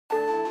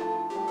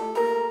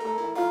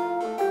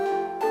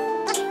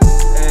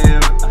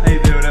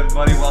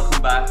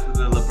welcome back to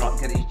the LeBron.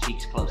 Get his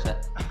cheeks closer.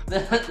 to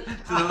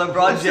the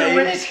LeBron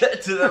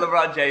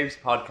James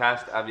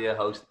podcast. I'm your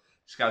host,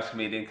 Scouse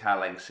comedian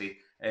Carl Lenksy.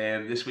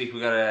 This week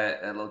we got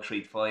a little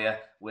treat for you.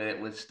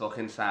 We're stuck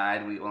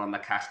inside. We're on the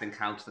casting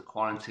couch, the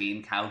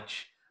quarantine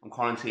couch. I'm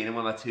quarantining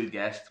with my two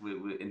guests.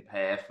 We're in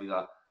Perth.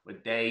 We're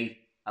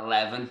day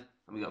 11.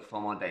 And we got 4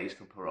 more days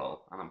till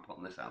parole, and I'm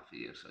putting this out for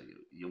you, so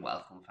you're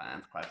welcome,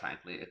 fans. Quite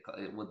frankly, it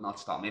would not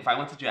stop me. If I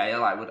went to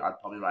jail, I'd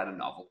probably write a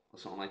novel or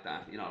something like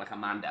that. You know, like a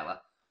Mandela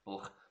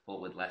book, but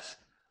with less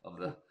of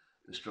the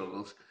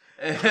struggles.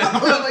 I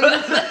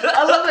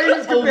love how you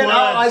just compared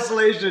our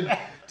isolation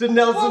to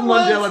Nelson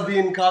Mandela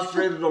being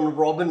incarcerated on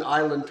Robben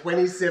Island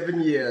 27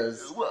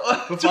 years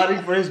for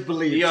fighting for his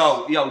beliefs.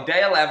 Yo,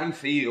 day 11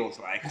 feels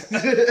like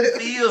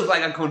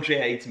a country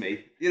hates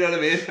me. You know what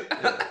I mean?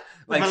 Yeah.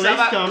 Like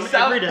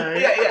every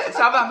day. Yeah.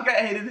 South Africa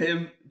hated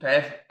him.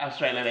 Perth,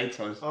 Australia hates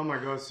us. Oh my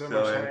god, so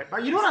much hate.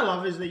 But you know what I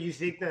love is that you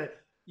think that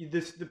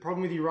the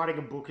problem with you writing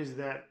a book is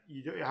that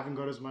you haven't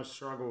got as much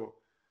struggle.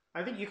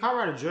 I think you can't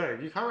write a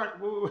joke. You can't write.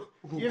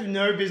 You have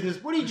no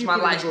business. What did you? My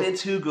life's been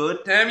too good.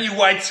 Damn you,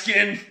 white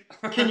skin.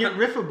 Can you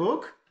riff a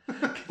book?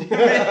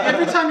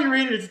 Every time you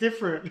read it, it's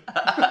different.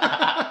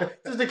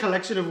 Just a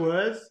collection of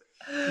words.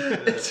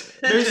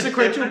 There's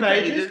sequential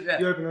pages.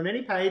 You open on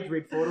any page,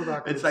 read forward or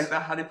backwards. It's like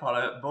that Harry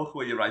Potter book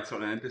where you write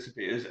something and it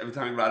disappears. Every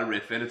time you write a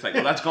riff in, it's like,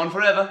 well, that's gone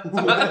forever.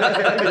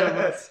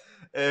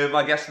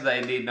 My guests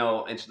today need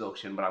no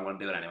introduction, but I'm going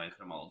to do it anyway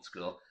because I'm old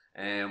school.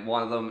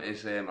 One of them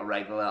is a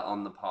regular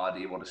on the pod.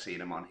 You would have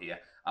seen him on here.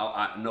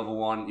 Another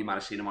one, you might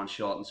have seen him on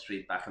Shorten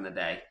Street back in the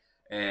day.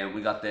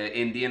 We got the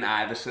Indian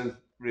Iverson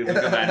Ruven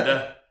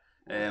Govender.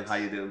 How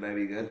you doing,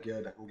 baby?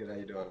 Good? I'm good. How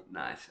you doing?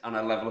 Nice. On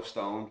a level of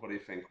stone, what do you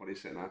think? What are you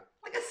sitting at?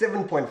 Like a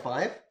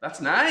 7.5.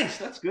 That's nice.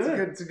 That's good.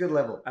 It's a good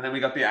level. And then we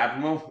got the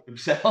admiral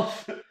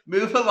himself.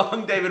 Move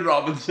along, David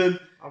Robinson.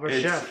 I'm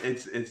a chef.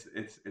 It's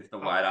the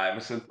White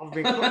Iverson. I've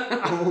been.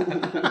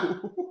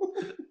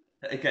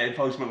 Okay,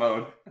 Post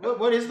Malone.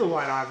 What is the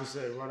White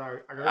Iverson?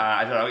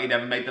 I don't know. He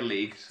never made the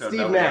league, so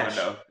Steve nobody Nash.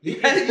 ever know.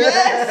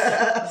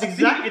 Yes. It's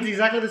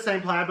exactly the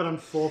same player, but I'm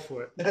 4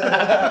 foot.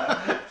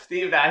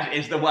 Steve Nash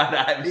is the White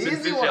Iverson. He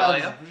is the White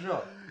Iverson for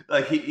sure.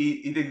 Like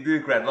he didn't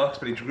do dreadlocks,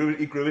 but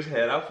he grew his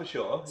hair out for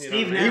sure.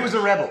 Steve Nash. He was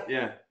a rebel.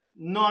 Yeah.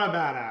 Not a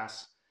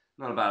badass.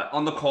 Not about it.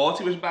 On the court,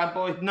 he was a bad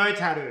boy. No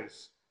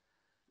tattoos.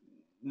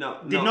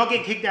 Did not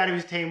get kicked out of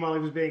his team while he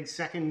was being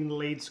second in the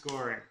lead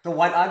scoring. The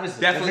White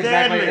Iverson. Definitely.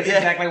 That's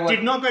exactly what.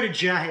 Did not go to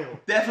jail.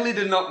 Definitely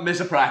did not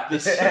miss a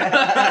practice.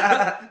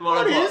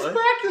 What is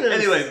practice?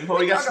 Anyway, before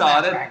we get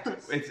started,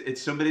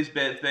 it's somebody's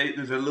birthday.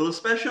 There's a little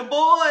special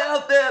boy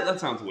out there. That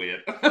sounds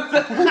weird. There's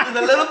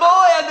a little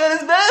boy out there.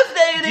 His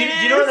birthday. Do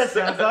you know what that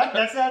sounds like?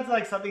 That sounds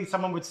like something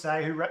someone would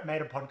say who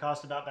made a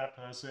podcast about that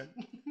person.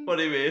 What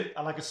do you mean?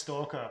 Like a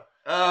stalker.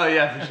 Oh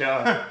yeah, for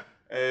sure.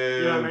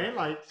 You know what I mean?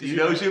 Like, he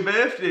knows your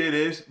birthday it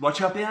is. Watch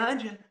out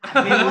behind you.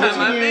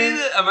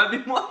 I might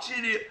be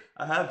watching you.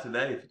 I have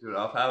today for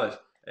 2.5 hours.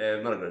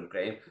 Not a good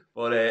game,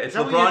 but it's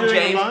LeBron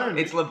James. Alone?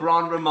 It's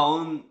LeBron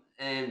Ramon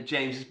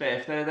James's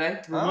birthday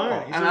today.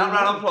 Ramon, and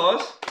round of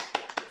applause.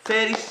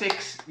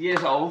 36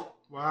 years old.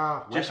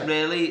 Wow. Just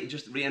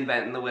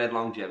reinventing the word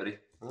longevity.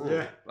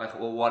 Yeah. Like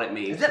what it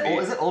means. Is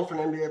it old for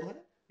an NBA player?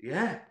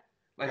 Yeah.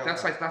 Like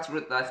that's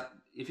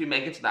if you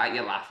make it to that,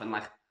 you're laughing.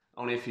 Like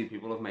only a few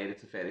people have made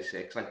it to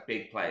 36. Like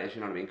big players, you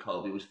know what I mean?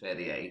 Kobe was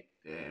 38.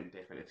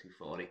 Definitely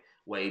 40.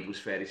 Wade was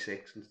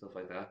 36 and stuff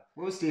like that.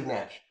 What was Steve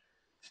Nash?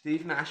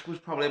 Steve Nash was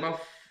probably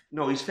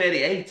he's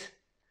 38.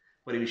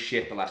 But he was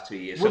shit the last 2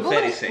 years, so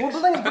 36. We're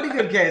building a pretty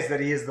good case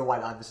that he is the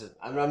White Iverson.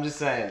 I'm just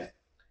saying.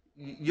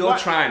 You're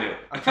trying to.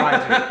 I'm trying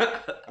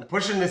to. I'm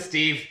pushing this,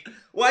 Steve.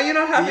 Why are you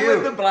not happy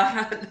with the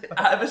black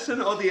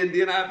Iverson or the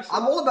Indian Iverson?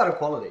 I'm all about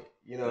equality.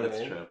 You know what I mean?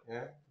 That's true.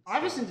 Yeah.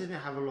 Iverson didn't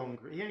have a long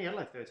career. He only had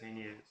like 13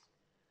 years.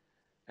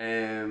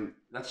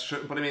 That's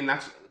true. But I mean,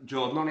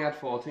 Jordan only had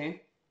 14.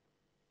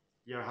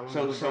 Yeah, how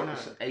long So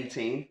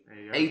 18.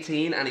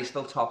 18 and he's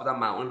still top of that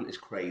mountain is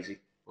crazy.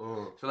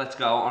 So let's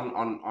go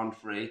on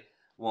 3.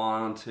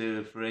 1,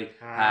 2, 3.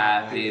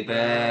 Happy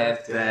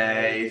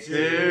birthday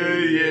to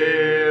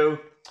you.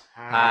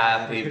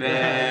 Happy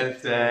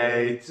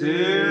birthday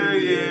to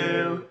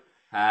you.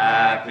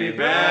 Happy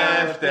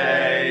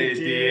birthday,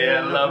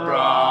 dear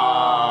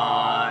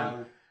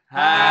LeBron.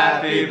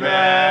 Happy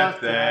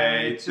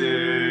birthday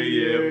to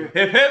you.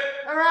 Hip hip.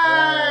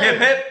 Hooray! Hip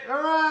hip.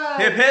 Hooray!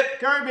 Hip hip.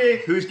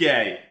 Kobe. Who's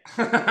gay?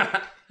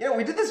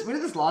 We did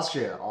this last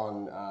year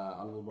on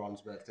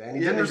LeBron's birthday, and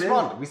he didn't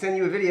respond. We sent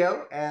you a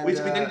video, and we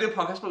didn't do a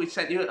podcast, but we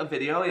sent you a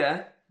video.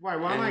 Yeah. Wait,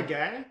 why am I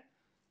gay?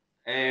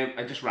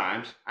 It just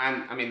rhymes,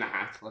 and I mean the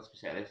hat. Let's be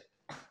serious.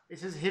 It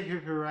says hip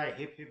hip hooray,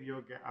 hip hip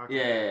you're gay. Okay.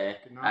 Yeah.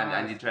 Nice.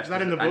 And you're dressed. Is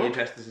that in the book? And you're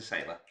dressed as a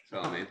sailor. So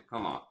I mean,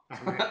 come on.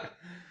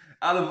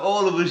 Out of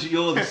all of us,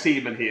 you're the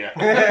seaman here.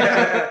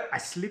 I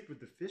sleep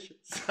with the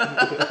fishes.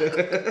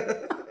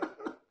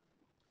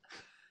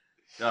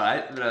 All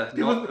right, bit of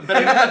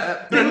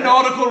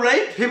nautical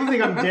rape. People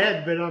think I'm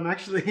dead, but I'm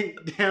actually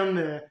down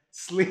there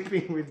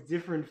sleeping with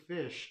different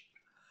fish.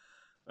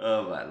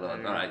 Oh my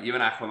lord! All right, you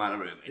and Aquaman are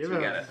roommates. We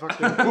get it.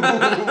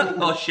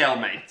 Fucking... Or shell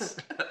mates.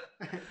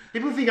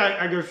 People think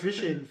I go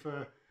fishing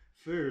for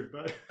food,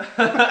 but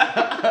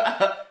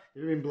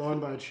you've been blown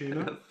by a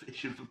tuna.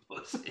 Fishing for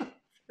pussy.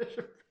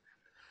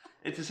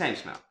 It's the same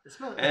smell. It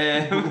smells.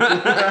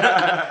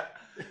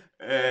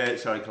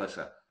 Sorry,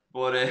 Calissa.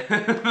 But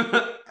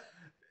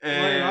Why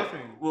are you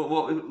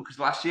laughing? Because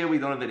last year we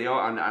done a video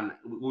and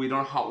we done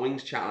a hot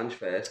wings challenge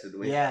first, didn't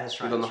we? Yeah, that's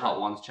right. We done the hot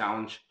ones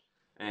challenge,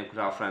 because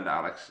our friend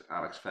Alex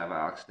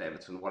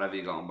Davidson, whatever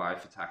you're going by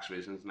for tax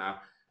reasons now.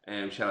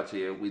 Shout out to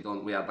you.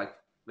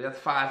 We had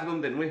 5 of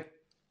them, didn't we?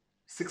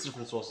 6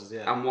 different sauces,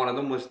 yeah. And one of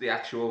them was the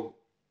actual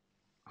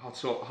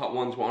hot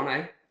ones one,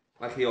 eh?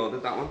 Like he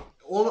ordered that one.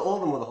 All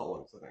of them were the hot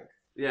ones, I think.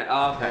 Yeah.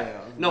 Oh, okay.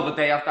 Yeah. No, but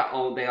they have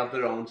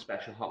their own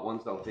special hot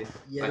ones, don't they?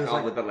 Yeah.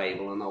 Like with the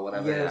label and or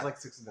whatever. Yeah, there's like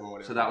 6 of them. Or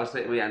whatever. So that was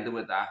it. We ended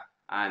with that,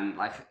 and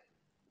like,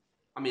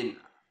 I mean,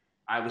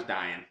 I was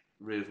dying.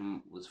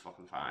 Ruven was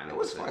fucking fine. It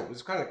was fine. It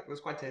was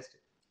quite tasty.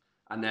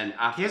 And then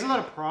after, He has a lot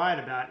of pride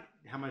about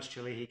how much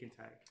chili he can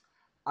take.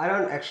 I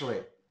don't actually.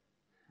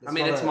 I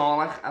mean, it's more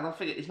like, I don't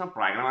think he's not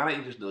bragging about it.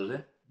 He just does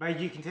it. But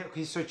you can tell because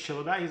he's so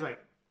chill about it. He's like,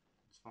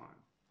 it's fine.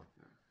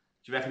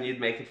 Do you reckon you'd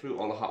make it through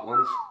all the hot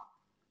ones?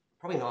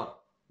 Probably not.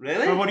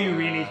 Really? But what do you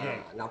really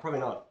think? No, probably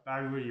not.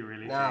 Barry, what do you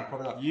really think? Nah,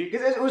 probably not.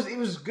 It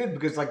was good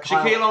because like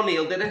Shaquille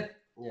O'Neal did it.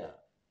 Yeah.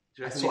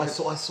 I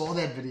saw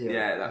that video.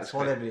 Yeah, that's I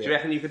saw that video. Do you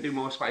reckon you could do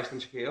more spice than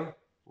Shaquille?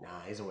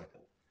 Nah, he's a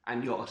weapon.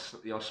 And you're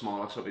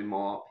smaller, so it'll be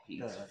more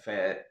heat,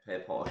 fair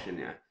portion.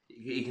 Yeah,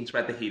 he can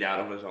spread the heat out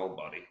of his whole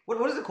body.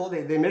 What is it called?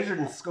 They measured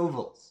in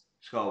Scovilles.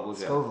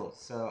 Scovilles.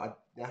 So I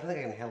don't think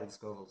I can handle the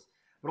Scovilles.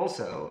 But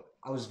also,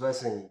 I was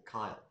versing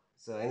Kyle.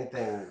 So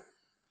anything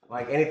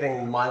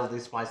mildly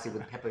spicy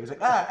with pepper, he's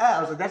like,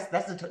 I was like,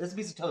 that's a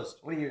piece of toast.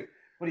 What are you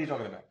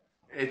talking about?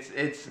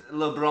 It's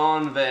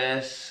LeBron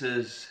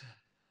versus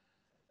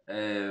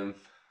Frank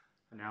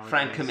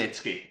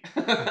Kaminsky.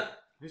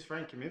 Who's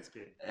Frank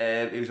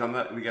Kaminsky? He was on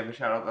we gave him a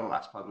shout out on the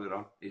last pod we were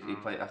on. He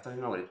played. I don't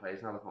even know what he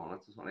plays now. The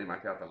Hornets. He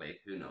might be out the league.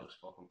 Who knows?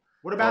 Fuck him.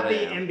 What about the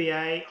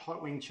NBA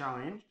hot wing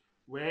challenge,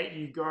 where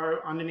you go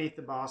underneath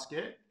the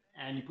basket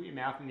and you put your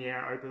mouth in the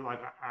air, open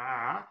like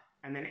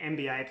and then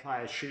NBA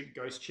players shoot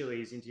ghost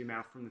chilies into your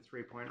mouth from the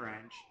 3-point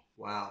range.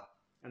 Wow.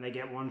 And they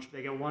get one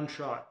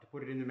shot to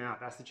put it in the mouth.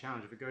 That's the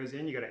challenge. If it goes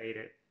in, you got to eat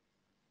it.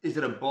 Is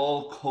it a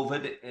ball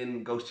covered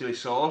in ghost chili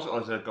sauce,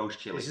 or is it a ghost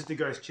chili? It's just a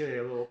ghost chili,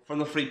 a little. From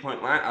the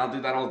 3-point line, I'll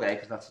do that all day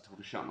because that's the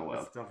toughest shot in the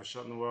world. That's the toughest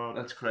shot in the world.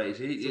 That's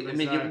crazy. I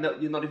mean, you're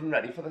not even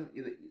ready for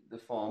the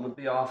form would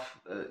be off.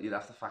 You'd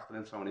have to factor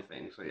in so many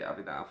things. So yeah, I'd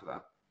be down for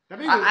that.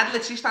 I'd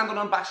literally stand on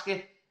a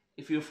basket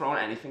if you were throwing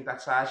anything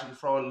that size. You could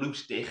throw a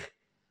loose dick,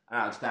 and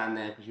I'd stand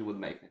there because you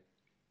wouldn't make it.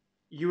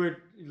 You would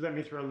let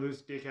me throw a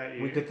loose dick at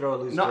you. We could throw a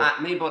loose. Not dick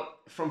at me, but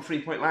from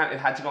 3-point line, it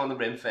had to go on the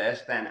rim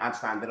first. Then I'd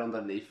stand it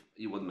underneath.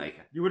 You wouldn't make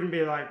it. You wouldn't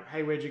be like,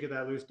 "Hey, where'd you get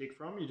that loose dick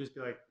from?" You'd just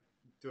be like,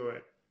 "Do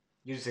it."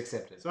 You just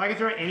accept it. So I can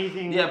throw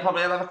anything. Yeah,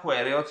 probably I'll have a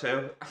query or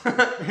two.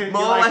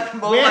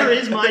 Where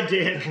is my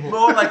dick?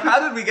 More like,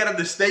 how did we get in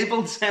the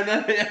Staples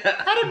Center?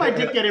 How did my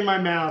dick get in my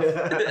mouth?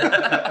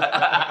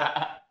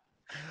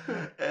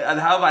 And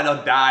how have I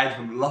not died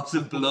from loss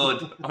of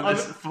blood on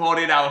this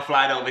 14-hour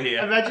flight over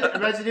here?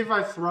 Imagine if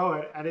I throw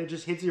it and it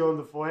just hits you on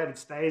the forehead, it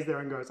stays there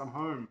and goes, "I'm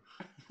home."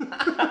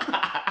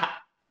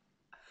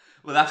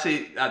 Well,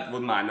 actually, I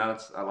wouldn't mind.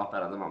 That's a lot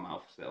better than my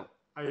mouth still.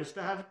 I used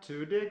to have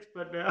 2 dicks,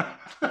 but now...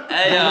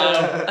 Hey,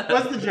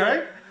 What's the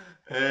joke?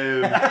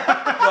 Well,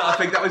 I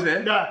think that was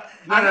it. No.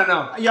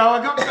 Yo,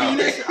 I got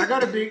penis. I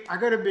got a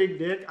big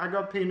dick. I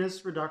got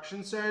penis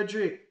reduction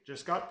surgery.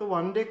 Just got the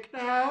 1 dick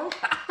now.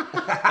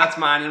 That's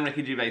mine and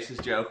Ricky Gervais's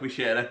joke. We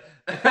share it.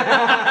 We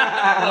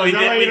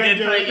did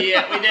for a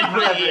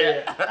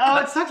year. Oh,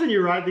 it sucks when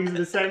you write things at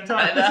the same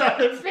time.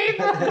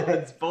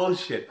 It's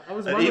bullshit. He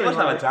must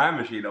have a time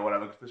machine or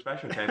whatever, because the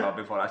special came out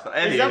before I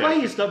started. Is that why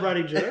you stopped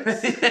writing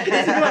jokes?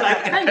 Because you were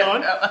like, hang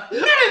on, none of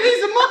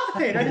these are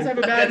mine. I just have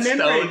a bad memory.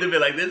 Stoned and be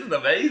like, this is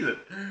amazing.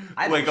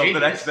 Wake up the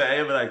next day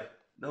and be like,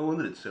 no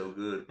wonder it's so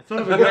good. I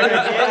thought of a great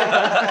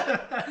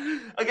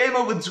idea. I came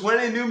up with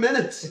 20 new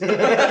minutes.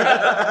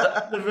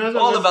 The first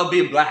all about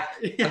being black.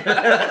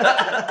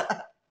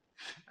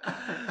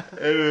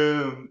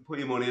 Put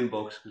your money in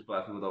books because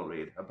black people don't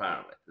read,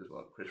 apparently. That's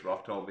what Chris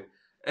Rock told me.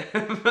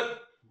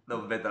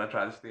 Another bit that I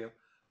tried to steal.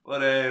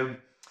 But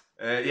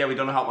yeah, we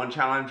done a hot one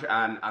challenge,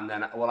 and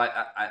then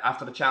I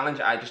after the challenge,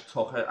 I just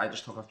took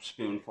a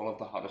spoonful of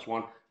the hottest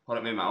one, put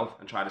it in my mouth,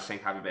 and tried to sing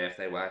 "Happy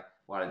Birthday" while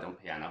I done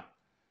piano,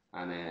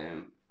 and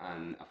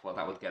I thought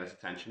that would get his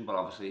attention, but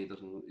obviously he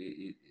doesn't.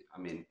 He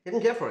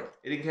didn't care for it.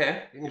 He didn't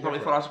care. He probably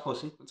thought I was a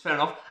pussy. That's fair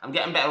enough. I'm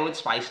getting better with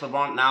spice,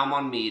 LeBron. Now I'm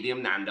on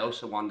medium Nando,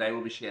 so one day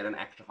we'll be sharing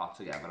extra hot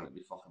together, and it'll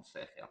be fucking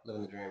sick. Yeah.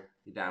 Living the dream.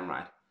 You're damn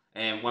right.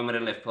 When we're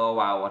in Liverpool,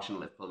 while watching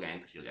the Liverpool game,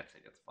 because you'll get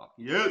tickets. Fuck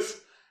yes.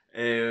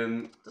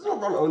 Doesn't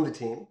LeBron own the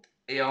team?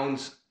 He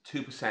owns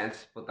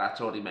 2%, but that's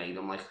already made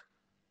him like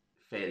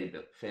 30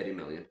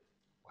 million.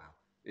 Wow.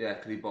 Yeah,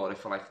 because he bought it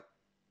for like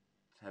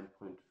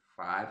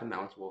 10.5, and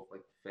now it's worth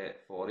like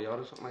 40 odd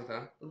or something like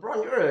that.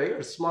 LeBron, you're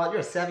a smart,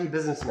 you're a savvy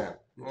businessman.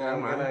 Yeah,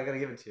 I'm man. gonna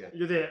give it to you.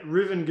 You're the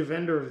Ruven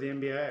Govender of the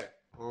NBA.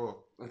 Mm.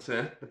 That's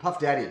it. The Puff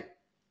Daddy.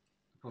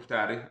 Puff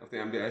Daddy of the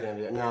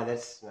NBA. No,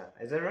 that's no.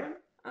 Is that right?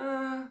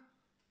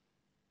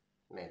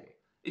 Maybe.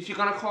 If you're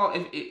gonna call,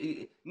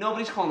 if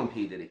nobody's calling him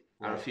P Diddy,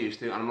 I refuse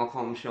to, and I'm not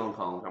calling him Sean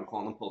Combs. I'm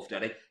calling him Puff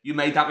Daddy. You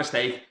made that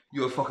mistake.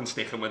 You're fucking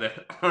sticking with it.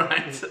 All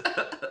right.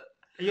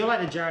 You're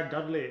like the Jared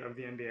Dudley of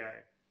the NBA.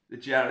 The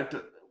Jared.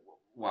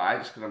 Why?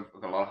 Just because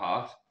I've got a lot of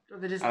heart.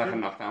 They're just, I can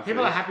knock down.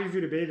 people are happy for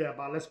you to be there,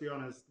 but let's be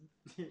honest.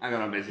 I got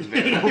no business.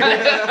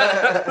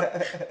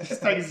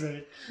 Just take a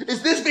seat.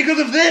 Is this because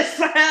of this,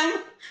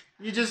 Sam?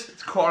 You just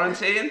It's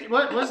quarantine.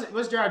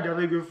 What's Jared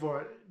Dudley good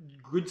for?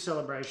 Good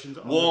celebrations.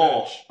 On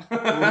War. The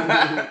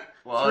bench.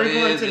 What 3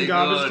 points is in it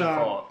garbage good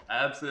time. for?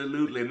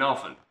 Absolutely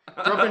nothing.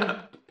 Dropping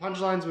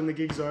punchlines when the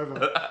gig's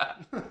over.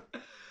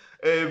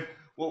 If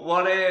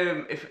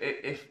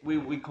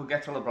we could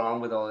get to LeBron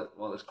with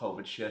all this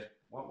COVID shit,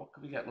 what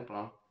could we get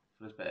LeBron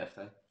for his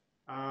birthday?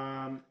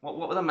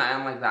 What would a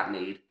man like that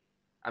need?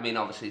 I mean,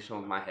 obviously some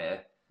of my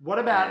hair. What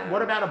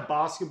about a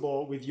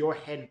basketball with your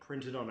head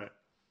printed on it?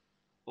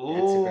 Oh,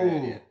 that's a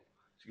great idea.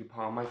 So you can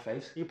palm my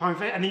face. You palm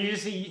face, and then you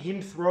just see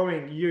him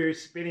throwing you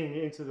spinning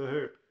into the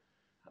hoop.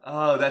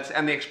 Oh,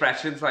 and the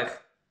expressions like,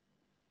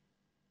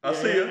 I'll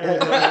see you.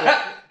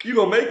 Yeah. You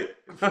gonna make it.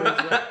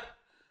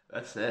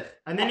 That's it.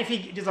 And then if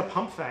he does a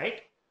pump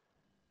fake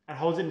and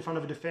holds it in front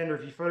of a defender,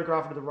 if you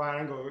photograph it at the right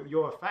angle,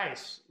 your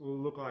face will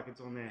look like it's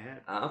on their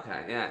head.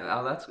 Okay,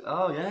 yeah.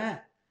 Yeah.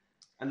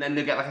 And then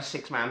they'll get like a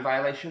 6-man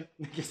violation.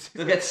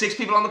 They'll get 6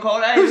 people on the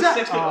court. Hey, Who's that?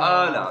 6 people.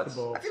 Oh,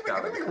 No, I feel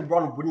like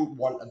LeBron wouldn't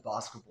want a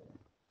basketball.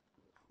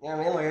 You know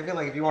what I mean? Like, I feel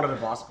like if you wanted a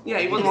basketball... Yeah,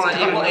 he wouldn't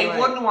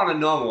want a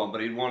normal one,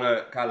 but he'd want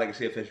a Car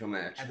Legacy official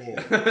match. I mean...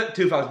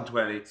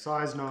 2020.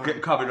 Size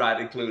 9.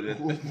 Copyright included.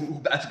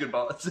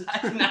 Basketball. It's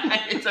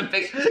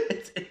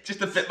just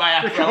to fit my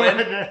afro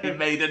in. He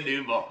made a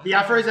new ball. The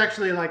afro is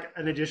actually like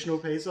an additional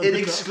piece. It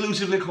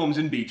exclusively comes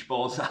in beach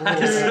ball size.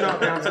 Do not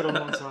bounce it on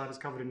one side. It's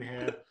covered in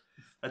hair.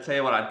 I tell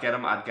you what, I'd get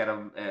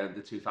him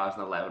the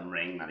 2011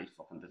 ring that he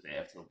fucking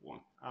deserved to have won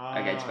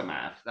against the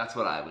Mavs. That's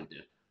what I would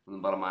do. From the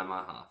bottom of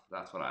my heart,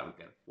 that's what I would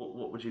get.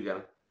 What would you get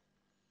him?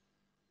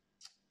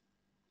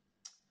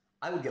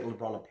 I would get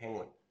LeBron a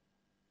penguin.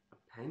 A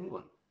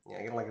penguin? Yeah, I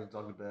get him like a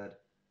dog bird.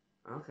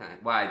 Okay.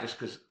 Why? Just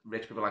because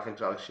rich people like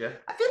exotic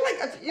shit? I feel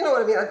like, you know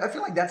what I mean? I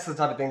feel like that's the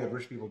type of thing that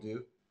rich people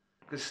do.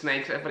 Because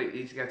snakes, everybody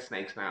needs to get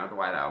snakes now at the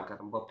White Owl. Get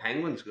them, but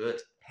penguin's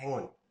good.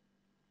 Penguin.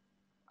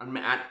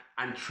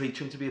 And treat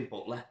him to be a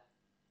butler.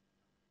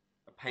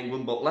 A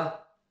penguin butler.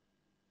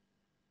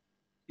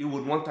 You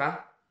wouldn't want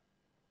that.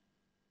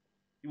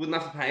 You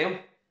wouldn't have to pay him.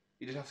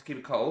 You just have to keep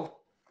it cold.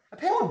 A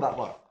penguin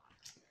butler.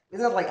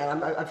 Isn't that like,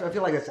 I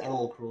feel like it's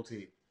animal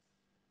cruelty.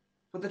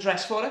 But they're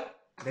dressed for it.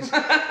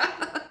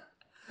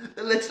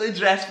 They're literally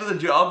dressed for the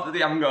job that they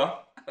haven't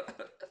got.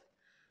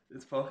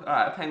 It's fuck.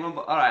 Alright, a penguin,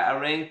 alright, a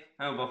ring,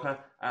 a bucket,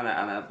 and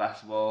a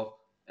basketball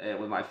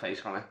with my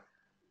face on it.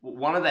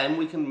 One of them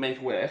we can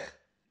make work.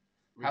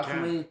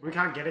 We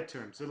can't get it to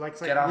him. So like,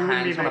 get our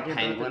hands on a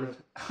penguin?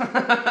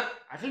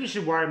 I think you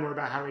should worry more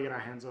about how we get our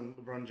hands on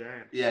LeBron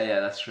James. Yeah,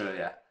 that's true,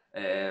 yeah.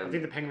 I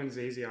think the penguin's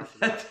easy after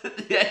that.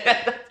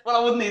 Yeah, well,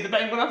 I wouldn't need the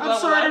penguin after that.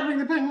 I'm sorry I didn't bring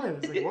the penguin.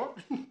 It's like, what?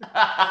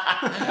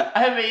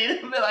 I mean,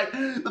 it'd be like,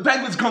 the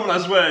penguin's coming, I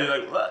swear. You're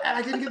like, what? And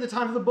I didn't get the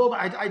time for the ball, but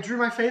I drew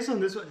my face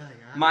on this one.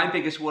 Like, my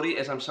biggest worry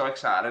is I'm so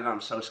excited and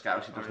I'm so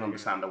scout he doesn't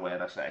understand a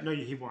word I say. No,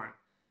 he won't.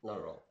 Not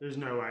at all. There's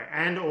no way.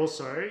 And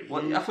also... I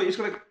thought you were just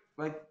going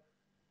to,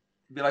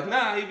 be like,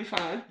 nah, you'll be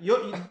fine.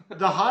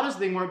 The hardest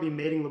thing won't be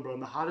meeting LeBron.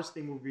 The hardest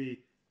thing will be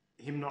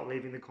him not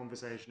leaving the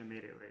conversation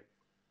immediately.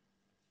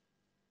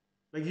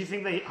 Like, you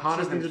think the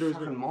hardest thing to do is...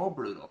 fucking more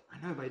brutal. I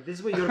know, but this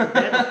is what you're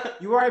prepare.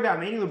 You worry about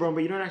meeting LeBron,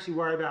 but you don't actually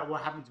worry about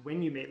what happens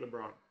when you meet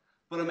LeBron.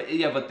 But I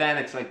mean, but then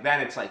it's like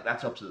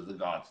that's up to the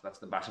gods. That's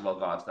the basketball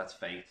gods. That's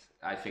fate.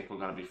 I think we're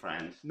gonna be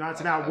friends. No,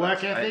 it's about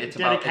work ethic, it's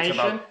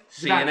dedication.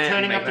 It's about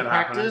turning up to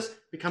practice,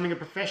 happen. becoming a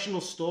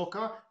professional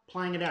stalker,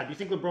 playing it out. Do you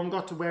think LeBron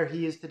got to where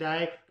he is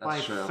today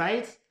by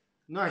fate?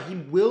 No, he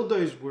willed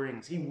those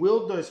rings. He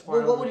willed those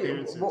final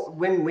appearances.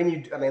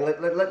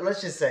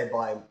 Let's just say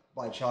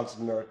by chance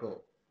of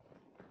miracle,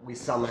 we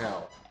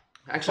somehow.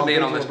 Thanks for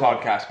being on this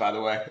podcast, by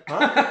the way.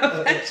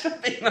 Huh? Thanks for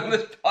being on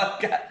this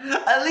podcast.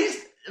 At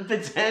least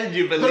pretend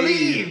you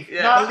believe.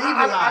 Yeah. No,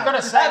 I've got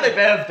to say, happy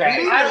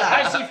birthday.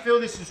 I actually feel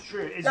this is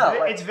true.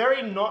 It's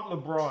very not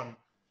LeBron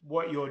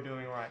what you're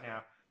doing right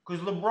now.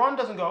 Because LeBron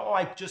doesn't go,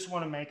 I just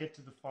want to make it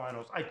to the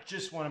finals. I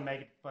just want to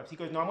make it to the playoffs. He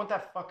goes, no, I want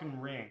that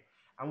fucking ring.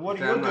 And what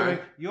you're doing,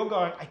 you're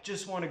going, I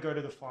just want to go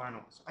to the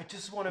finals. I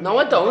just want to... No,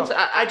 I don't.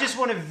 I just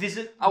want to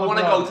visit I want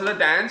to go to the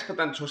dance, but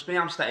then trust me,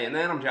 I'm staying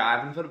there and I'm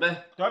driving for a bit.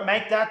 Don't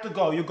make that the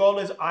goal. Your goal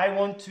is, I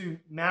want to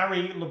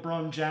marry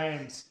LeBron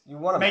James. You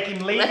want to make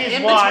him leave his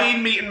in wife.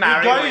 Between meet and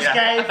marry. He goes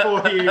gay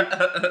for you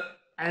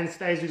and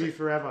stays with you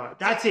forever.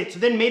 That's it. So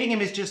then meeting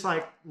him is just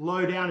like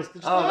low down. It's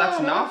just, that's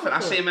enough. And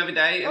I see him every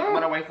day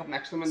when I wake up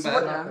next to him in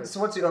bed. So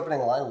what's the opening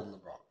line with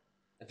LeBron?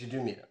 If you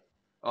do meet him?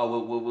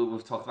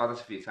 we've talked about this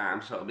a few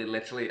times, so it'll be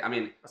literally. I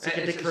mean, Suck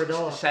a dick for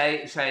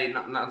 $1. Say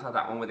not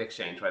that one with the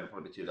exchange rate, it'll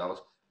probably be $2.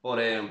 But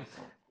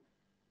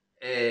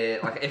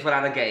like if we're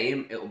at a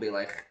game, it'll be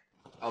like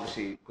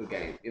obviously good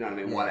game. You know what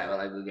I mean? Whatever,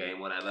 like good game,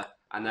 whatever.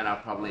 And then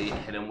I'll probably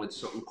hit him with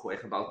something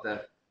quick about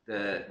the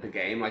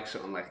game, like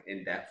something like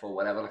in depth or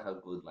whatever, like a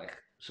good like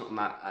something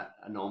that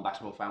a known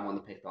basketball fan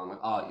wouldn't have picked on,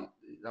 like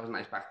that was a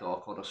nice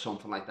backdoor cut or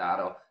something like that,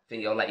 or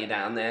think he'll let you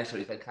down there, so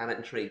he's like kind of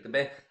intrigued a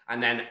bit.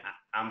 And then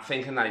I'm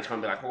thinking that he's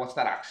going to be like, well, what's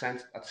that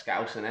accent? That's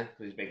Scouse, innit?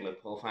 Because he's a big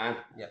Liverpool fan.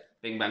 Yeah.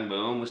 Bing bang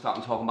boom. We're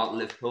starting talking about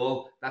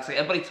Liverpool. That's like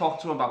everybody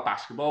talking to him about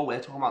basketball. We're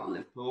talking about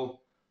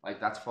Liverpool.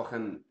 Like that's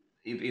fucking.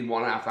 He'd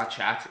want to have that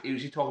chat. He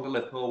was talking to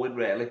Liverpool with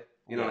really.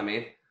 You know what I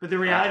mean? But the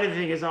reality of the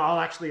thing is, I'll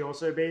actually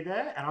also be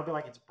there, and I'll be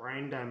like, it's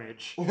brain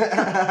damage,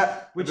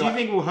 which you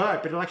think will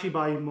hurt, but it'll actually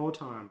buy you more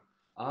time.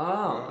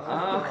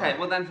 Oh, okay.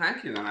 Well then,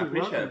 thank you. Then I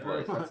appreciate it,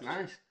 boys. That's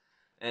nice.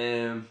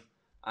 And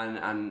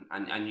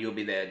you'll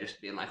be there just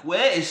being like,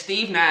 where is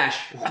Steve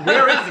Nash?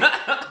 Where is he?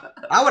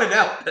 I want to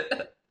know.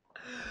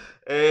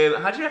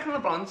 How do you reckon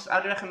LeBron's?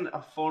 How do you reckon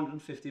a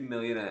 450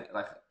 million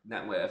like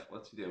net worth?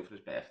 What's he doing for his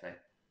birthday?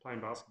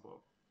 Playing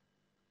basketball.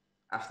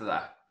 After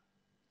that,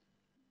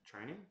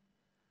 training.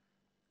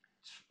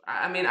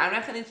 I mean, I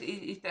reckon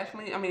he's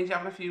definitely. I mean, he's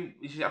having a few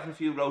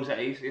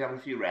rosés. He's having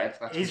a few reds.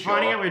 He's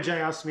finding out where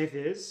J.R. Smith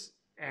is.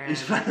 And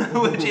he's finding out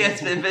where J.R.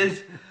 Smith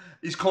is.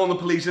 He's calling the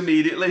police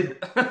immediately.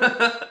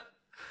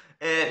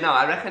 No,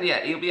 I reckon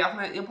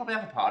he'll probably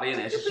have a party in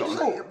it or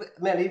something.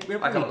 Man,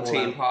 like a little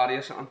team party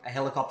or something. A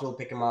helicopter will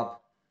pick him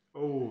up.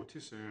 Oh, too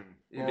soon.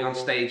 He'll be on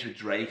stage with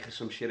Drake or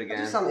some shit again.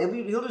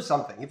 He'll do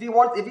something. If he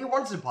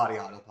wants to party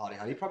hard, he'll party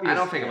hard. He probably. I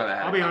don't think about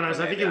that. I'll be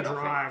honest. I think he'll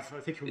drive. I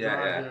think he'll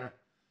drive. Yeah.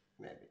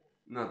 Maybe.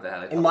 Not the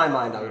helicopter. In my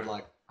mind, I would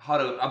like.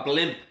 A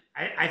blimp.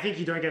 I think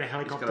you don't get a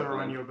helicopter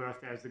on your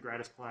birthday as the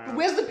greatest player. But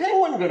where's the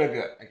penguin gonna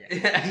go? Okay.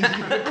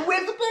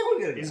 Where's the penguin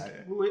gonna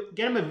go?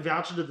 Get him a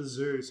voucher to the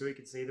zoo so he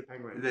can see the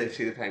penguin. They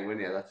see the penguin,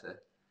 yeah, that's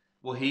it.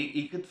 Well,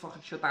 he could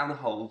fucking shut down the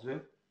whole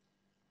zoo.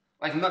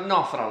 Like,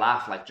 not for a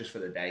laugh, like, just for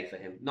the day for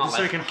him. Not just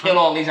like, so he can kill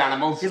all these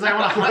animals. He's like, I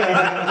want to hunt these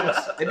animals.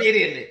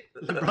 Immediately.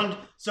 LeBron,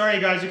 sorry,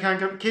 guys, you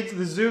can't come. Kids,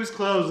 the zoo's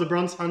closed.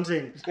 LeBron's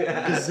hunting.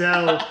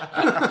 Gazelle.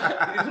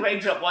 He just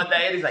wakes up one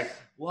day and he's like,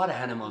 what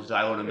animals do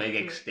I want to make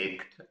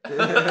extinct?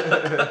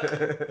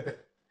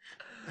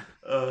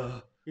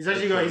 He's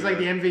actually he's like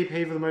the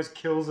MVP for the most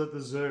kills at the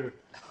zoo.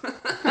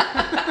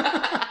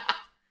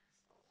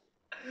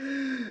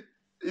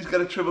 He's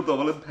got a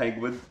triple-double in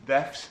penguin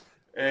deaths.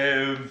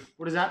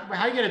 What is that?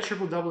 How do you get a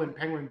triple-double in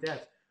penguin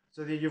death?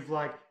 So that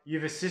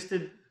you've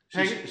assisted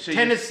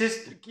 10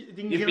 assists.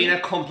 You've been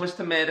accomplice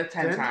to murder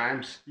 10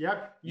 times.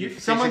 Yep. You've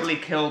physically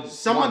killed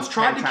someone's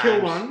tried to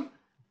kill one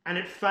and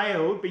it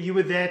failed, but you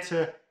were there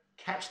to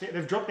catch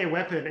they've dropped their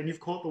weapon and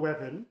you've caught the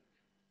weapon.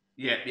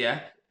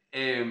 Yeah.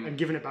 And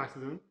given it back to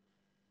them.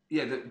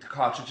 Yeah, the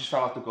cartridge just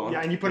fell off the gun.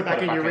 Yeah, and you put it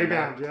back in your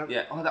rebound.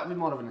 Yeah. Oh, that would be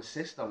more of an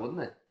assist, though, wouldn't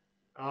it?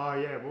 Oh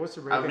yeah. Well, what's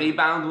a rebound? A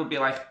rebound would be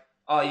like,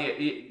 oh,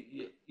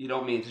 you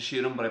don't mean to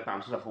shoot him, but it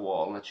bounces off a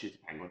wall and it shoots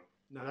a penguin.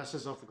 No, that's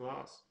just off the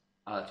glass.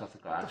 Oh, it's off the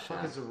glass. What the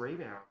fuck is a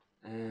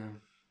rebound?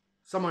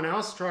 Someone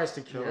else tries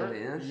to kill it.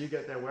 Yeah. You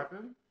get their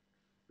weapon.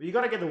 But you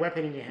got to get the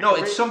weapon in your hand. No,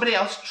 it's somebody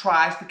else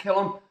tries to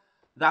kill him.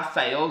 That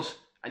fails.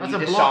 And you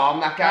disarm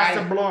that guy.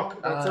 That's a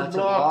block. That's a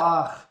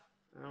block.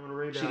 I want a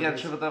rebound. So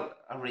you get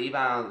a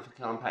rebound for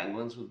killing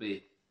penguins would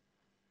be...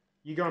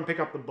 You go and pick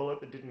up the bullet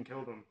that didn't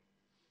kill them.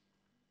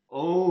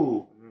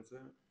 Oh. And that's it.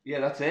 Yeah,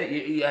 that's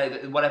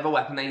it. Whatever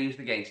weapon they used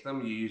against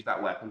them, you use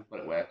that weapon, but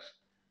it works.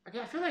 Okay,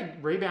 I feel like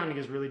rebounding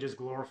is really just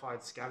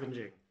glorified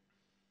scavenging.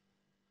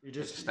 It's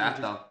a stat,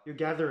 though. You're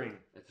gathering.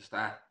 It's a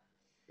stat.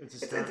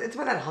 It's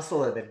about that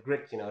hustle or that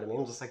grit, you know what I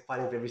mean? Just like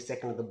fighting for every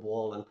second of the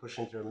ball and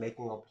pushing through and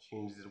making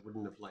opportunities that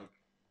wouldn't have like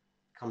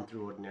come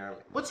through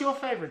ordinarily. What's your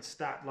favorite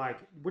stat? Like,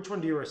 which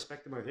one do you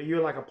respect the most? Are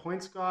you like a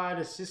points guy,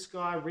 assist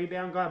guy,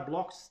 rebound guy,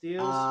 blocks,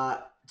 steals?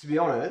 To be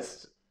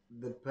honest,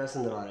 the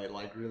person that I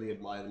like really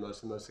admire the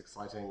most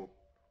exciting,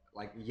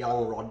 like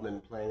young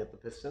Rodman playing at the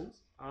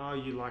Pistons. Oh,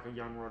 you like a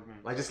young Rodman?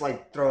 Like just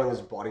like throwing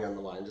his body on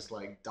the line, just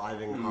like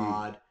diving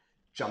hard,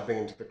 jumping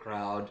into the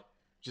crowd,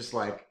 just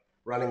like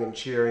running and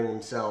cheering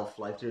himself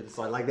like through the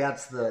side. Like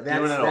that's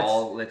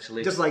all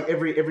literally. Just like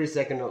every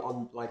second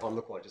on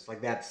the court, just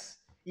like that's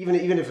even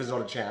if it's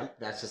not a champ,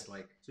 that's just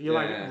like. So you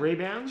like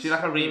rebounds? So you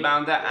like a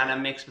rebounder and a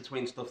mix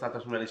between stuff that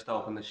doesn't really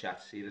stop on the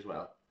shot seat as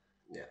well.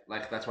 Yeah,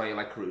 like that's why you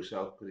like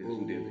Caruso because he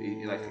doesn't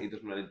he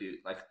doesn't really do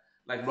like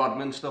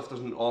Rodman stuff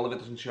doesn't all of it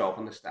doesn't show up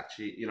on the stat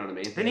sheet. You know what I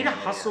mean? They need a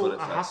hustle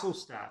stat. A hustle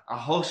stat.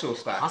 Hustle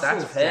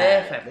That's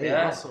stat. perfect.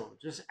 Yeah, hustle.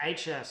 Just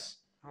HS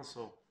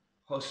hustle.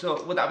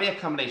 Hustle. Would that be a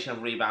combination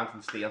of rebounds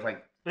and steals?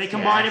 Like they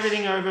combine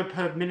everything over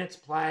per minutes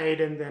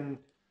played, and then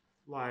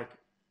like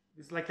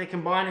it's like they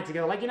combine it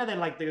together. Like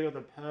they go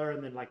the per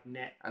and then like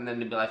net. And then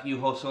they'd be like,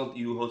 you hustled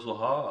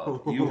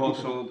hard. You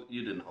hustled,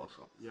 you didn't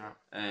hustle. Yeah.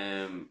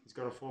 He's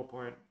got a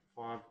 4.5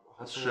 hustle.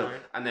 That's true.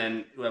 Rate. And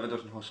then whoever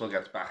doesn't hustle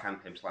gets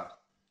backhand pimp slapped.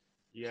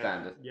 Yeah.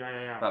 Standard.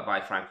 Yeah. But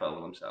by Frank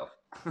Vogel himself.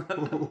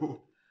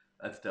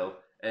 That's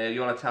dope.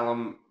 You want to tell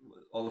them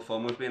all the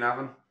fun we've been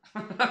having?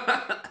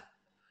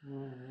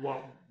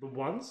 What, the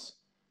ones?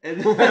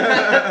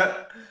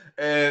 No,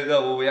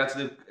 well, we had to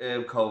do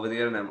COVID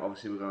here, and then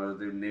obviously we're going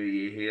to do New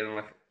Year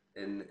here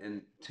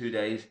in 2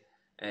 days.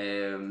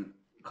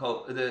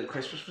 The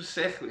Christmas was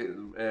sick.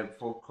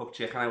 Full cooked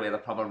chicken. We had a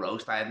proper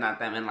roast. I hadn't had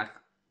them in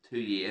 2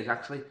 years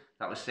actually.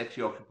 That was 6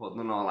 Yorkshire pudding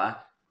and all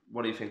that.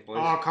 What do you think, boys?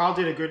 Oh, Carl's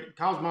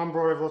mum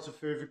brought over lots of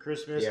food for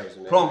Christmas. Yeah, it was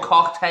amazing. Prawn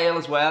cocktail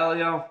as well,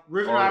 you know.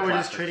 Ruven and I were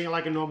just treating it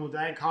like a normal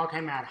day. And Carl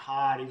came out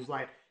hard. He was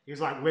like,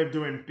 we're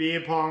doing beer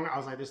pong. I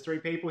was like, there's 3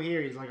 people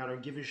here. He's like, I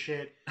don't give a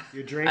shit.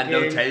 You're drinking.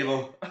 And no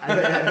table. And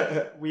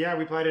then, we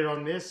played it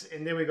on this,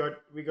 and then we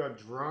got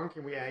drunk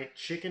and we ate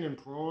chicken and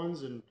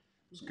prawns, and it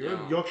was good.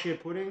 Yeah. Yorkshire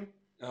pudding.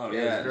 Oh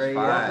Yeah,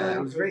 yeah,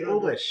 it was very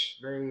English.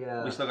 Very.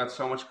 We still got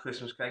so much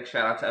Christmas cake.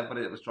 Shout out to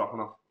everybody that was dropping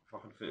off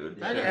fucking food.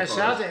 Shout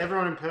out to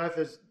everyone in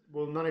Perth.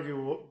 Well, none of you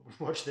will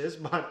watch this,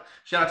 but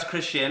shout out to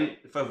Chris Shin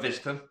for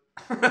visiting,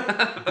 for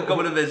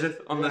coming to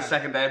visit on the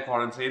second day of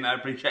quarantine. I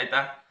appreciate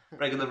that.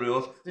 Breaking the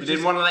rules. We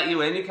didn't want to let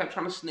you in. You kept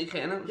trying to sneak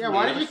in. Yeah,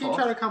 why did you keep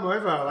trying to come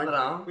over? I don't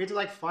know. We had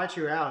to fight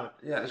you out.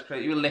 Yeah, it was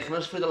great. You were licking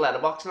us through the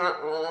letterbox and that.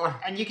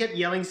 And you kept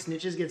yelling,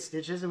 "Snitches get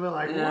stitches," and we're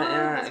like,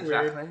 yeah, that's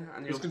exactly. weird.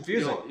 And It's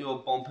confusing. You were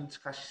bumping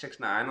Tekashi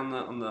 6ix9ine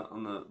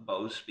on the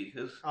Bose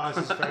speakers. Oh, it's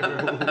his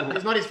favorite.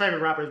 It's not his favorite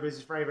rapper, but it's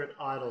his favorite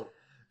idol.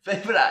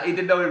 Favorite? He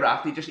didn't know he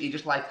rapped. He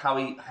just liked how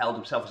he held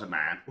himself as a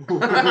man.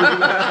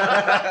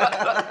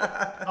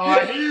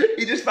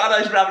 He just found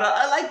out he's rapping.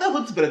 I like the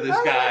chutzpah of this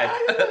guy.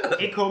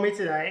 He called me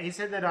today. He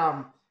said that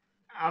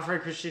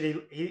Alfred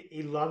Christian,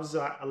 he loves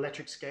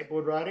electric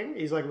skateboard riding.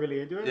 He's really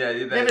into it. Yeah,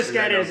 never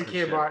skated as a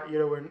kid, but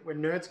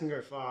when nerds can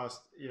go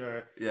fast,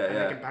 and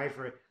they can pay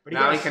for it. But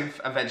now he can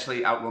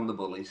eventually outrun the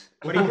bullies.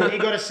 But he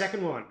got a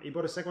second one. He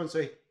bought a second one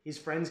so his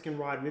friends can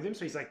ride with him.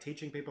 So he's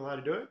teaching people how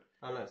to do it.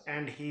 Oh, nice.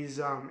 And he's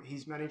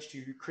managed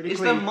to critically. Is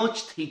there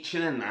much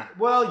teaching in that?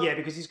 Well, yeah,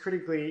 because he's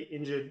critically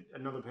injured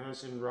another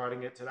person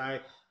riding it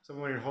today.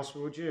 Someone in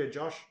hospital. Do you know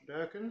Josh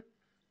Durkin?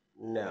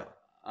 No.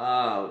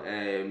 Oh,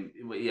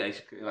 yeah, he's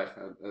like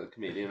a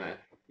comedian, eh?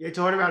 Yeah,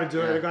 taught him how to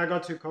do it. The guy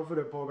got too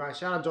confident, poor guy.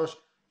 Shout out Josh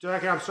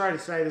Durkin. I'm sorry to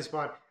say this,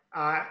 but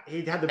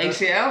he had the best.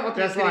 ACL? What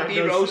did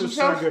he rose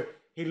himself? So good.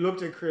 He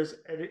looked at Chris,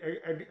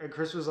 and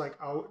Chris was like,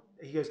 "Oh,"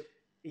 he goes,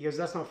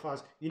 "That's not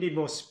fast. You need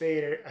more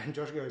speed." And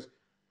Josh goes,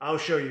 "I'll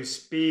show you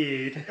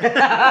speed."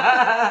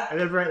 And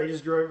then Bradley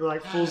just drove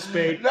full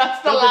speed.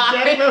 That's the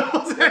lie.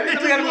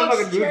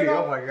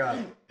 Oh my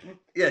god.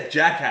 Yeah,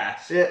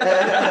 jackass.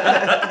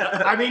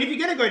 Yeah. I mean, if you're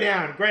gonna go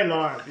down, great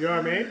line. You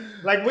know what I mean?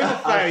 Win or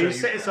fail, you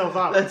set yourself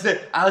up. That's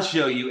it. I'll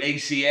show you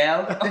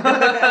ACL.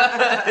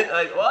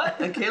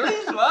 What?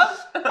 Achilles? What?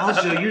 I'll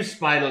show you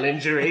spinal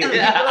injury.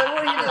 Yeah.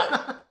 What are you doing?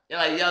 You're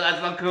like, yo,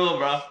 that's not cool,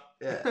 bro.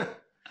 Yeah.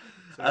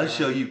 I'll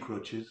show you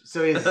crutches.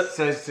 So he's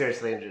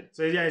seriously injured.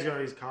 So yeah, he's got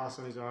his cast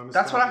on his arm.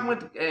 That's what happened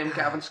with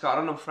Gavin Scott,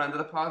 another friend of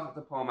the pod,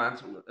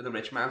 the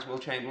rich man's Will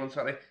Chamberlain.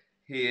 Sorry,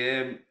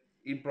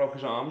 he broke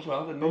his arm as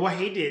well, didn't he? But what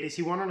he did is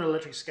he went on an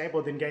electric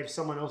skateboard, then gave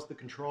someone else the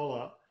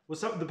controller. Well,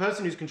 the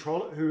person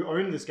who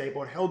owned the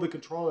skateboard held the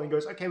controller and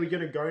goes, "Okay, we're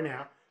gonna go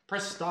now.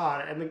 Press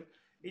start," and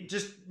it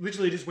just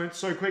literally went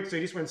so quick, so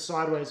he just went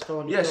sideways,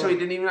 fell on. Yeah, so he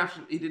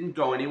didn't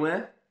go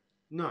anywhere.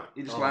 No,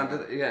 he just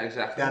landed. Yeah,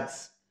 exactly.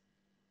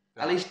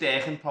 At least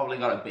Durkin probably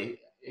got a bit.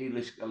 At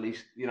least,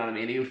 you know what I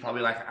mean? He was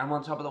probably like, I'm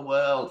on top of the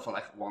world for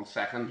 1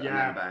 second, and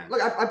then bang.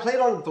 Look, I played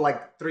on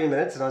for 3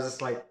 minutes, and I was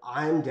just like,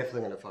 I'm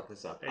definitely going to fuck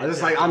this up. I was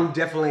just like,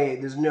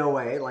 there's no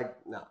way,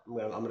 no, I'm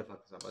going to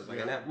fuck this up. I was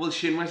like, no. Well,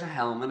 Shin wears a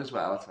helmet as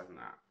well, it's like,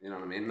 nah, you know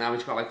what I mean? Now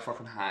he's got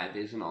fucking high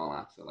vis and all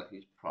that, so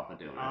he's proper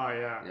doing it. Oh,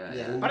 yeah.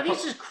 Yeah. But I think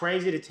it's just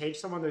crazy to teach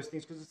someone those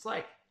things, because it's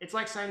like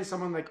saying to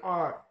someone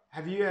oh,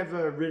 have you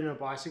ever ridden a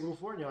bicycle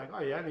before? And you're like, oh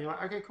yeah. And you're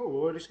like, okay, cool.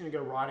 Well, we're just going to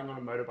go riding on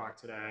a motorbike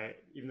today,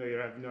 even though you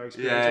have no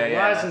experience or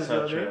license.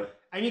 That's so true.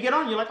 And you get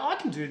on, you're like, oh, I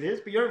can do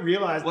this, but you don't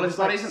realize. Well, it's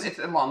not even. It's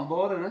a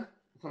longboard, isn't it?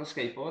 It's not a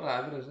skateboard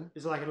either, is it?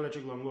 It's like an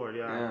electric longboard,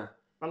 yeah.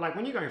 But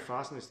when you're going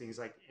fast on those things,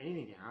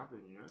 anything can happen.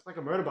 You know, it's like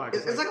a motorbike.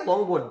 It's like a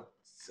longboard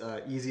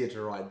easier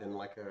to ride than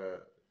a.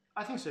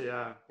 I think so,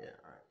 yeah. Yeah.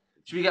 All right.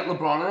 Should we get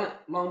LeBron a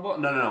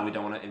longboard? No. We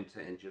don't want him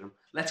to injure him.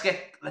 Let's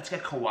get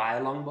Kawhi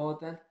a longboard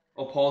then,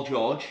 or Paul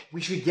George.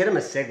 We should get him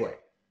a Segway.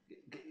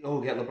 Oh,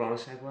 get LeBron a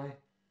Segway.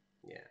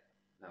 Yeah,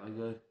 that would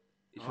be good.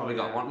 He's probably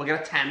got one. We'll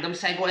get a tandem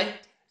Segway.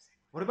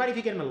 What about if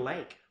you get him a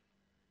lake?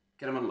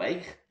 Get him a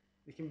lake.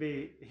 It can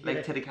be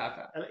Lake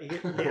Titicaca.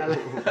 Lake Titicaca.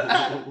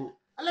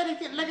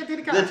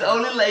 That's the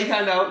only lake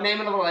I know.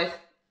 Name another lake.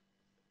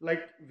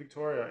 Lake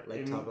Victoria.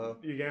 Lake in Tabo.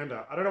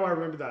 Uganda. I don't know why I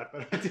remember that,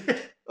 but I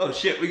did. Oh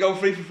shit, we going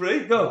free for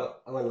free? Go.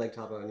 I went Lake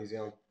Tabo in New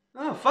Zealand.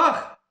 Oh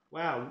fuck.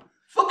 Wow.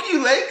 Fuck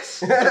you, lakes.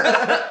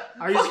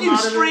 Fuck you,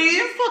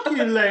 stream. Fuck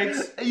you,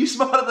 lakes. Are you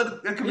smarter than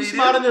a comedian? Are you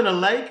smarter than a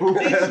lake? No,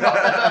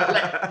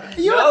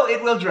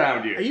 it will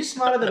drown you. Are you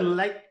smarter than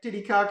Lake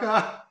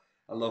Titicaca?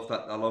 I love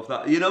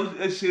that. You know,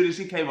 as soon as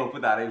he came up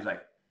with that, he was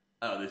like,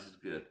 oh, this is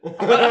good.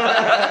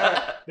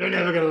 They're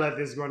never going to let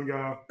this one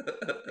go.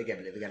 They can't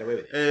believe they got away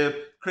with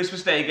it.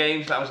 Christmas Day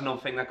games, that was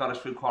another thing that got us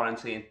through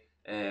quarantine.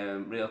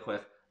 Real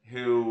quick.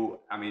 who,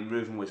 I mean,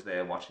 Ruven was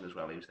there watching as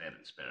well. He was there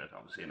in spirit,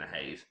 obviously in the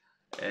haze.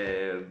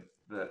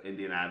 The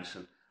Indian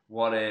Iverson.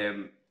 What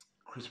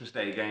Christmas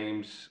Day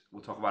games?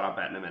 We'll talk about our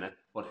bet in a minute.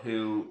 But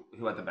who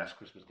had the best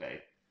Christmas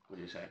Day? What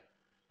do you say?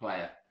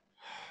 Player.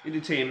 You do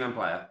team then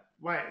player.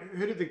 Wait,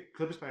 who did the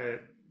Clippers play?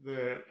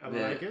 The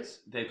Lakers?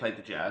 They played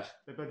the Jazz.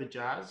 They played the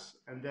Jazz,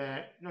 and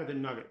the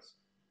Nuggets.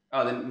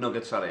 Oh, the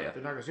Nuggets, sorry, yeah.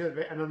 The Nuggets, yeah.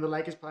 And then the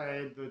Lakers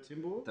played the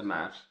Timberwolves? The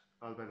Mavs.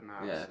 Oh, they played the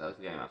Mavs. Yeah, that was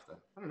the game after.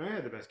 I don't know who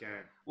had the best game.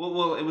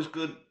 Well, it was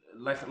good.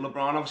 Like,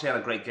 LeBron obviously had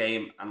a great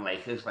game, and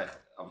Lakers, like,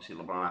 obviously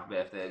LeBron, happy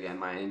birthday again,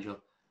 my angel,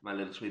 my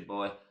little sweet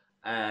boy.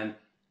 And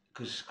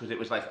because it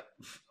was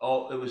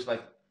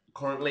like,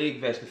 current league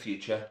versus the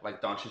future,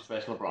 like Doncic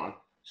versus LeBron.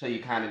 So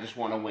you kind of just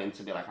want to win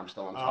to be like, I'm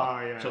still on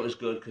top. Oh, yeah. So it was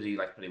good because he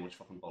like pretty much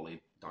fucking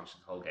bullied Doncic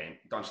the whole game.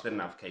 Doncic didn't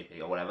have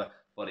KP or whatever,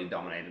 but he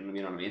dominated him,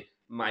 you know what I mean?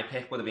 My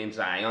pick would have been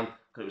Zion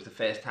because it was the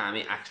first time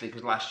he actually,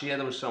 because last year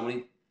there was so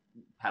many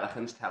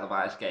Pelicans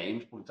televised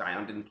games, but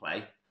Zion didn't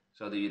play.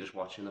 So they were just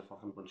watching a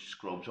fucking bunch of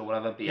scrubs or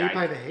whatever. He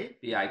played the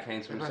Heat? BI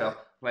came to himself.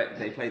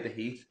 They played the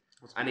Heat.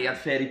 And he had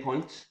 30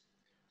 points.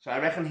 So I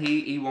reckon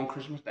he won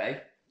Christmas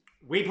Day.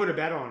 We put a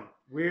bet on.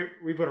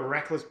 We put a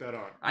reckless bet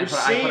on. I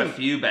put a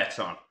few bets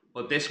on.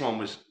 But this one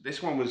was.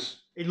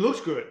 It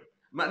looked good.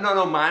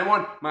 No, mine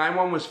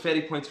one was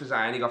 30 points for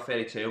Zion. He got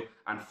 32,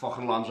 and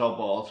fucking Lonzo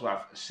Ball to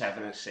have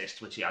 7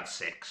 assists, which he had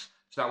 6.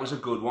 So that was a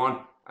good one,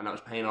 and that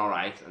was paying all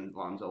right. And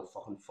Lonzo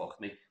fucking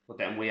fucked me. But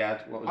then we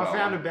had. I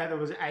found a bet that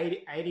was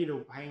 80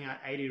 to paying out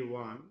 80 to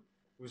 1.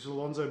 It was for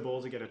Lonzo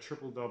Ball to get a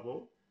triple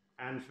double,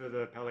 and for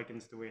the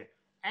Pelicans to win.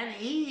 And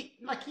he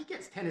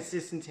gets 10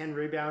 assists and 10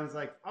 rebounds.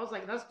 Like, I was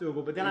like, that's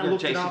doable. But then I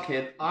looked it up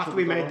after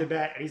we made the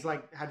bet, and he's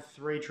like had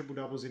 3 triple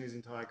doubles in his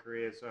entire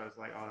career. So I was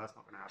like, oh, that's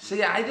not gonna happen.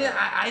 See,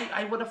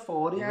 I would have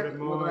thought he had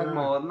more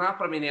than that.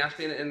 But I mean, he has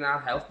been in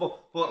that health.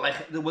 But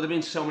like, there would have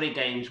been so many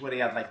games where he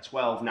had like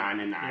 12, 9,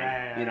 and 9.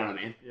 Yeah. You know what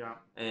I mean?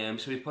 Yeah.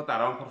 So we put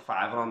that on, put a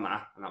 5 on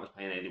that, and that was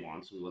paying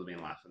 81. So we would have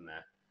been laughing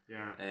there.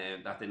 Yeah.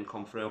 That didn't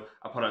come through.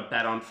 I put a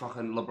bet on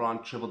fucking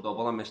LeBron triple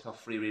double. I missed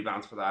off 3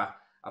 rebounds for that.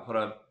 I put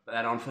a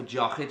bet on for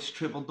Jokic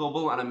triple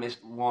double, and I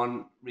missed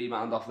 1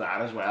 rebound off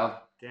that as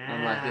well. Damn.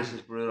 I'm like, this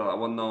is brutal. I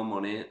won no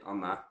money on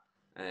that,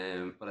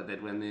 but I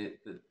did win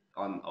the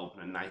on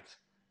opening night.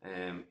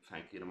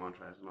 Thank you to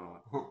Montrez and all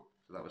that. So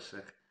that was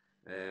sick.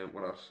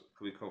 What else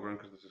could we cover?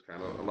 Because this is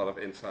kind of a lot of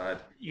inside.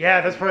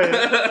 Yeah, that's probably.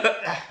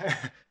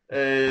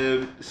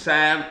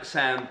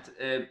 Sam,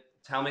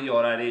 tell me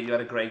your idea. You had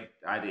a great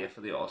idea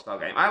for the All-Star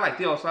game. I like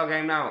the All-Star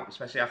game now,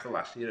 especially after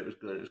last year. It was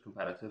good. It was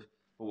competitive.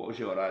 But what was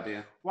your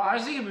idea? Well, I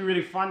just think it'd be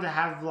really fun to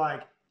have,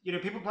 like, you know,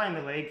 people play in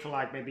the league for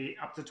like maybe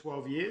up to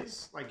 12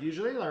 years. Like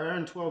usually, like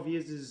around 12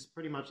 years is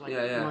pretty much like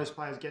most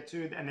players get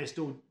to, and they're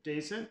still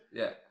decent.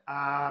 Yeah.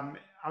 I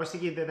was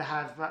thinking that they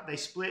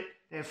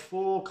have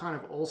 4 kind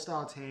of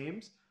all-star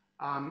teams,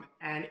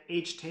 and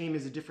each team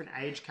is a different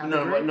age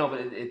category. No, but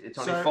it's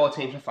only 4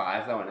 teams of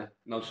 5 though, isn't it?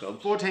 No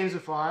subs. 4 teams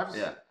of 5s.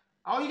 Yeah.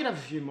 Oh, you can have a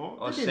few more.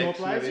 Or 6 more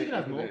players. maybe. You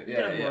can have more.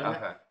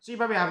 Okay. So you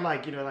probably have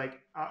like, you know, like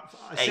a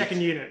 8.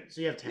 second unit.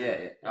 So you have 10.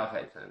 Yeah.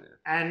 Okay, 10. Yeah.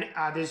 And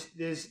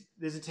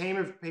there's a team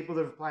of people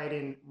that have played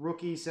in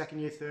rookie,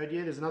 second year, third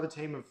year. There's another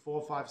team of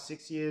 4, 5,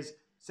 6 years,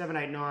 7,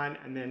 8, 9,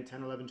 and then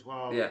 10, 11,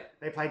 12. Yeah.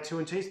 They play 2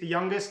 and 2. So the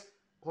youngest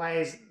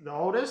plays the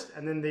oldest,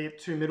 and then the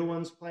 2 middle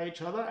ones play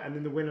each other, and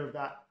then the winner of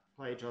that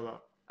play each other.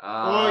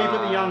 Or you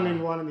put the young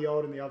in one and the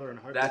old in the other, and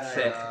hope that's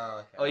sick.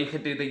 Okay. Or you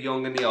could do the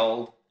young and the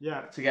old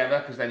together,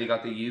 because then you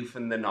got the youth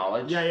and the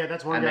knowledge. Yeah,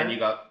 that's one. And then you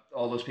got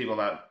all those people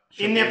that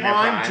in their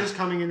prime, just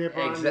coming in their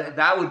prime.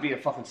 That would be a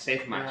fucking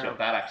sick matchup.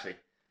 That actually,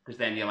 because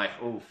then you're like,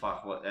 oh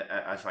fuck, what?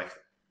 It's like,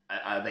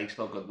 are they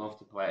still good enough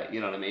to play?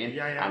 You know what I mean?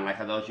 Yeah. And like,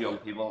 are those young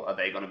people? Are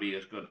they going to be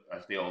as good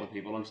as the older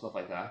people and stuff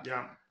like that?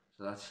 Yeah.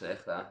 So that's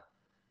sick. That.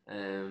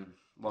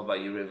 What about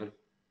you, Ruven?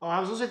 Oh, I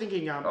was also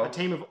thinking a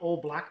team of all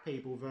black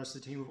people versus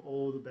a team of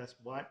all the best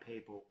white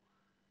people.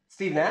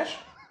 Steve Nash?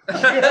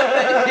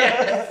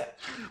 Yes.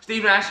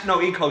 Steve Nash, no,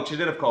 he coaches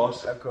it, of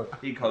course. Of course.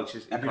 He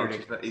coaches.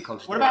 He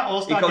coaches what about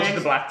All-Star games? He coaches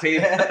games? the black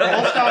team.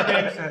 All-Star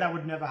games, that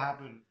would never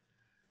happen.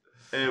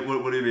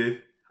 What do you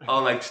mean?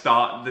 Oh, like the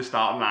starting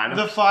lineup.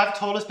 The 5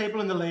 tallest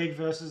people in the league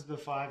versus the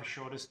 5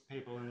 shortest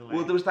people in the league.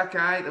 Well, there was that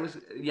guy. There was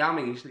Yao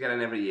Ming used to get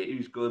in every year. He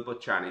was good, but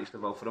Chan used to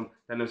vote for him.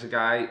 Then there was a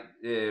guy.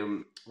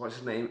 What's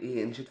his name?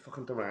 He injured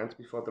fucking Durant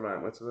before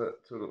Durant went to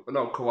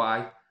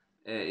Kawhi.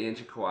 He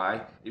injured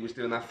Kawhi. He was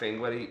doing that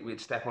thing where we'd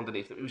step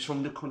underneath him. He was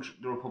from the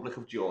Republic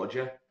of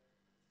Georgia,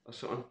 or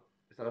something.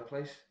 Is that a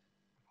place?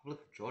 Republic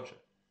of Georgia.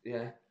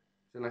 Yeah,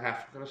 it's in like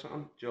Africa or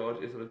something.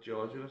 Georgia, is it a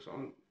Georgia or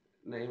something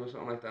name or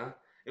something like that?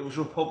 It was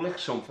Republic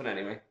something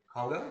anyway.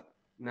 Congo?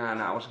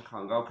 Nah, it wasn't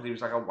Congo because he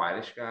was like a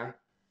whitish guy.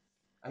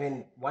 I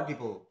mean, white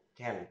people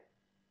can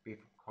be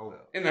from Congo.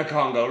 In the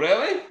Congo,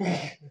 really?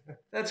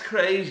 That's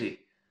crazy.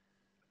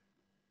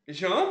 You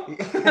sure?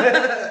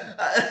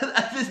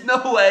 There's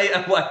no way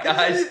a white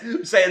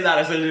guy's saying that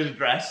as his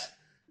address.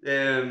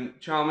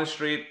 Chalmers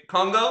Street,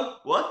 Congo?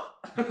 What?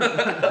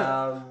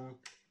 I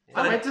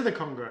went to the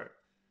Congo.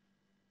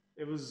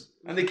 It was.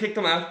 And they kicked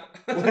him out.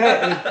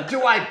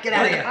 Dwight, get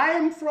out of here. I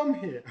am from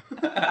here.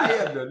 I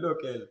am the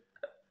local.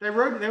 They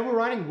were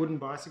riding wooden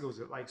bicycles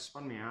that like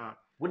spun me out.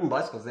 Wooden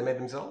bicycles they made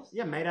themselves?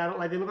 Yeah, made out of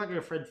like they look like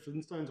a Fred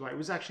Flintstones way. It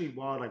was actually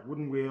wild, like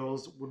wooden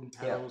wheels, wooden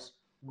pedals.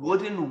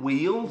 Wooden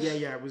wheels?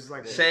 Yeah, it was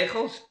like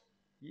circles.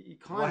 You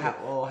kind of.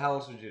 Well, how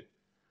else would you?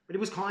 But it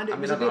was kind of.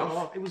 It was a bit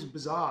off. It was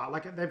bizarre.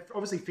 Like they've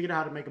obviously figured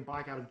out how to make a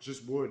bike out of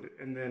just wood,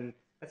 and then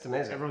that's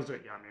amazing. everyone's doing.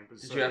 Yeah, I mean,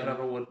 Did you ever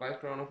have a wood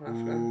bike growing up?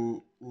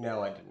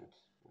 No, I didn't.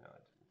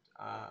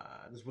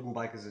 This wooden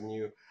bike is a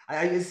new.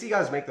 I see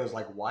guys make those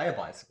like wire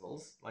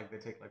bicycles. Like they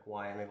take like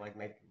wire and they like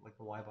make like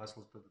the wire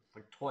bicycles with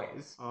like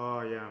toys.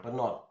 Oh yeah. But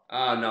not.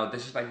 Oh no,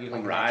 this is like you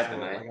can ride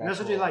them, eh? And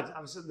also,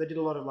 they did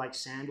a lot of like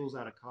sandals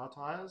out of car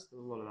tires. There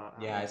was a lot of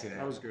that. Yeah, I see that.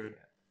 That was good.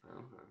 Yeah.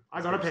 Okay.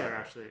 I got a pair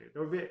actually. They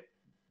were a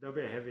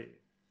bit heavy,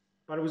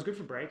 but it was good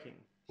for braking.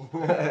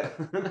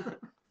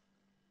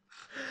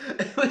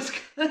 It was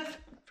good.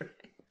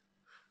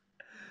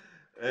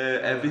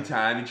 Every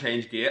time you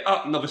change gear,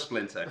 oh, another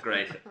splinter,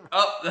 great.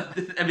 Oh,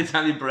 every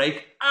time you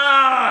brake,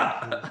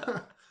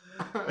 there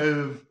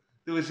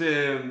was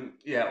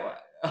yeah.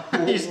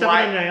 You stuck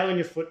a nail and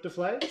your foot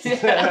deflates.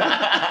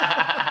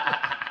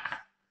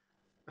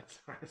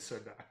 That's so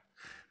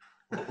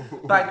bad.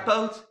 Bike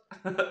boat.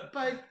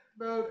 Bike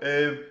boat.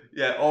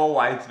 Yeah, all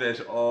whites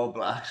versus all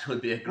blacks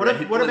would be a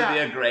great. Would be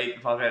a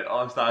great fucking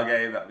all-star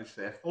game. That was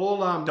sick. All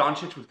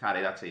Doncic would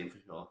carry that team for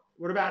sure.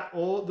 What about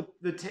all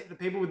the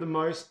people with the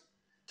most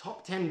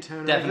top 10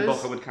 turnovers? Devin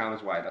Booker would count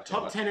as white.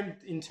 Top 10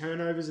 in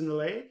turnovers in the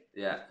league.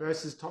 Yeah.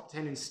 Versus top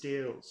 10 in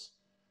steals.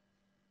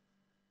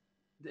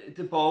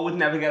 The ball would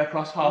never get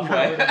across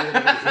halfway.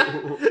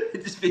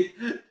 It'd just be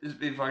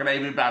fucking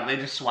Avery Bradley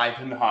just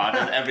swiping hard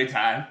every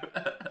time.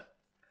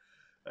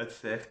 That's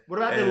sick. What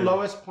about the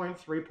lowest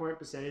 3-point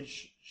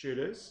percentage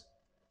shooters?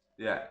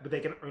 Yeah. But they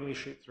can only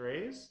shoot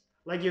threes.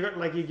 Like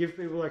you give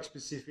people like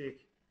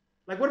specific.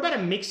 Like what about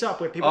a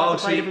mix-up where people have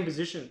to play different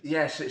positions?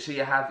 Yes. Yeah, so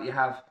you have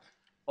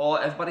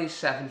everybody's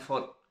 7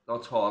 foot or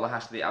taller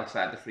has to be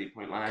outside the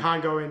 3-point line.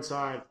 Can't go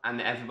inside.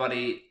 And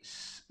everybody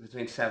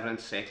between 7 and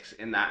 6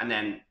 in that, and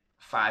then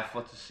 5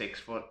 foot to 6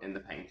 foot in the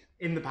paint.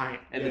 In the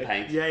paint. In the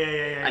paint. Yeah.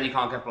 And you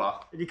can't get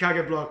blocked. You can't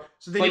get blocked.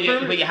 So then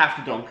but you have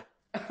to dunk.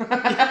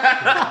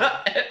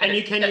 And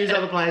you can use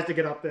other players to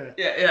get up there.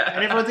 Yeah.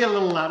 And everyone's got a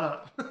little ladder.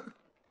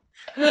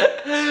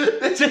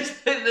 They're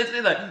just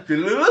like,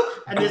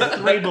 and there's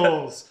 3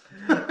 balls.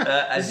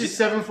 There's just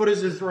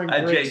 7-footers just throwing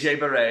bricks. JJ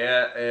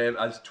Barea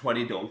has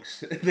 20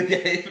 dunks in the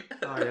game.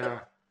 Oh yeah.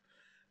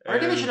 I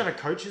reckon they should have a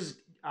coach's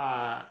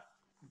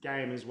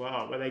game as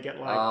well, where they get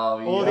like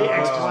all the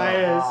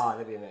ex-players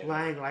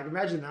playing. Like,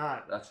 imagine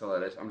that. That's all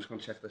it is. I'm just gonna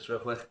check this real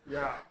quick.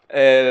 Yeah.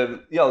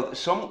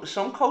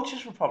 Some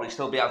coaches will probably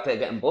still be out there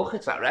getting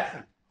buckets, I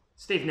reckon.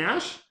 Steve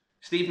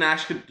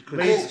Nash could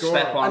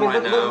step on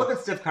right now. Look at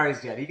Steph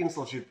Curry's dad. He can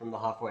still shoot from the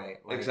halfway.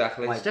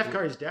 Exactly. Steph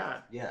Curry's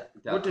dad. Yeah.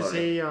 What does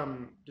he?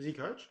 Does he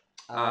coach?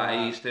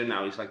 He used to.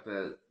 Now he's like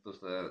does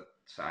the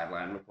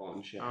sideline report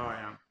and shit. Oh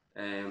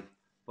yeah.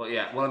 But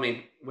yeah, well, I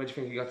mean, where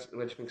do you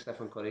think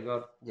Stephen Curry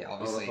got? Yeah,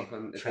 obviously.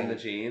 It's in the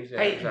genes. Yeah,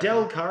 hey, exactly.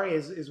 Del Curry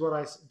is what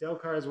I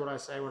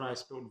say when I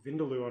spelled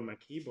Vindaloo on my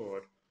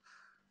keyboard.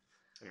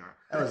 Anyway.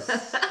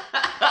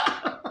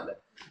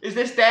 Is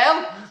this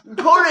Del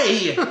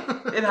Curry?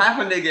 It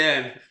happened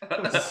again.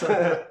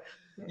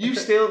 You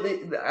still?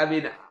 I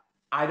mean,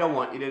 I don't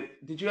want you to.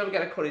 Did you ever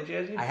get a Curry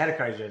jersey? I had a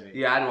Curry jersey.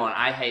 Yeah, I don't want.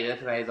 I hate it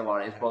because I hate the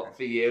Warriors. But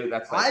for you,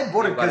 that's. Like, I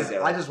bought it because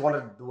I just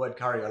wanted the word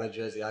Curry on a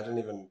jersey. I didn't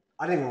even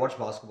watch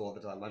basketball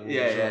at the time. I didn't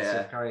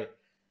even Curry.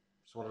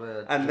 Just wanted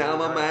to. And now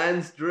my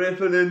man's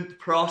dripping in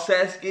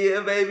process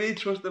gear, baby.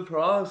 Trust the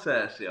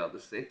process. Yeah, the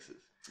Sixers.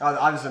 Oh,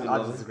 Iverson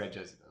is a great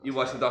jersey. Though. You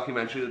watched the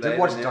documentary today? I did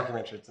watch the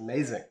documentary. It's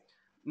amazing.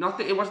 Not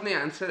that it wasn't the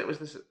answer. It was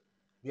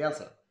the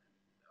answer.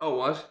 Oh, it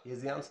was?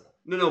 Here's the answer.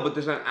 No, but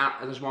there's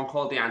one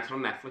called The Answer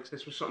on Netflix.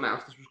 This was something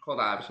else. This was called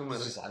Iverson.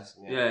 This is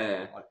Iverson,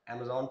 yeah. On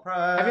Amazon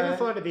Prime. Have you ever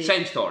followed the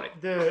same story?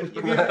 Do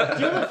you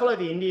ever follow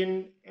the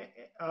Indian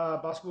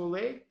basketball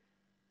league?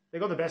 They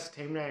got the best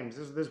team names.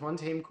 There's one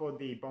team called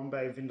the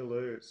Bombay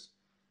Vindaloos.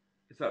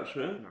 Is that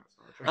true? No, it's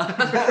not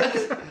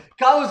true.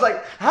 Carl was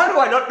like, "How do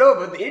I not know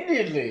about the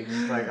Indian league?"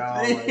 It's like,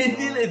 oh the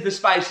Indian is the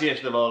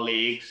spiciest of all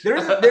leagues.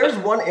 There's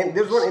one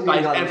Indian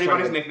guy.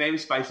 Everybody's nickname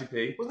is Spicy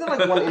P. Wasn't there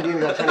like one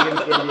Indian guy trying to get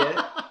into the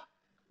NBA?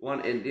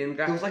 One Indian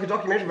guy. There was like a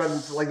documentary about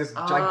him, like this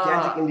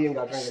gigantic Indian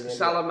guy trying to get into the NBA.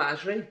 Salah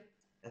Masri.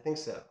 I think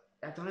so.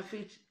 I don't know if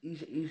he's.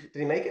 Did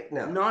he make it?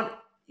 No.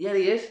 Not. Yeah,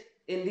 he is.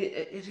 Indian.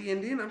 Is he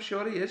Indian? I'm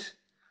sure he is.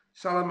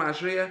 Salah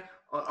Masri.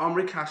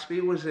 Omri Caspi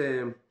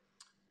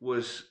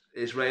was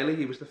Israeli.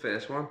 He was the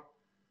first one.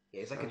 Yeah,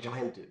 he's like a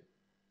giant dude.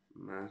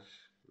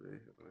 Masri.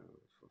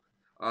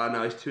 Oh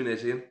no, he's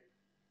Tunisian.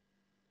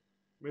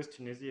 Where's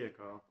Tunisia,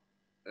 Carl?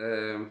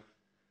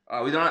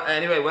 We don't.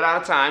 Anyway, we're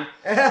out of time.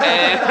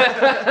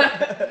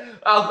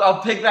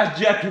 I'll pick that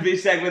geography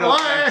segment up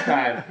next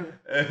time.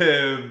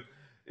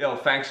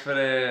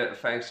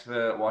 Thanks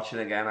for watching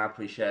again. I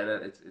appreciate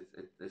it.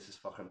 This is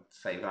fucking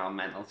saving our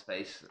mental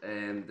space.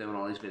 Doing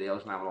all these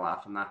videos and having a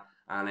laugh and that.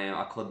 And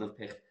I couldn't have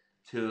picked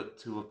two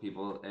of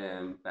people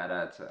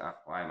better.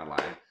 Why am I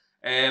lying?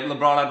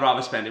 LeBron, I'd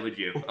rather spend it with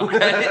you.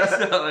 Okay,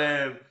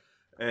 so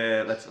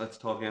let's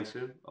talk again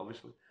soon,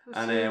 obviously.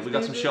 And we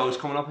got some shows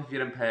coming up if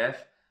you're in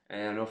Perth.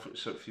 I know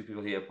a few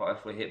people here, but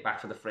if we hit back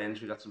for the Fringe,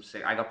 we got some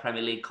sick. I got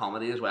Premier League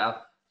comedy as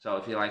well. So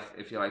if you like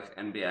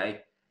NBA,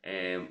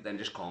 then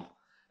just come.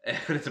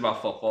 It's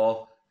about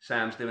football.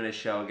 Sam's doing his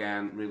show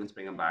again. Ruben's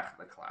bringing back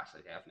the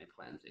classic Ethnic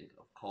Cleansing,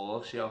 of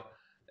course, yo.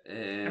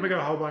 And we got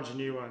a whole bunch of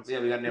new ones.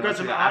 Yeah, we got new ones.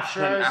 Some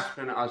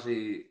African,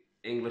 Aussie,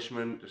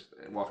 Englishman, just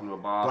walking to a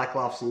bar. Black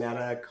Lives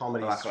Matter,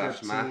 comedy Black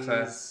Lives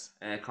Matter.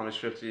 Comedy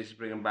striptease is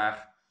bringing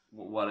back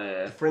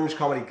the Fringe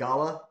Comedy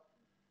Gala.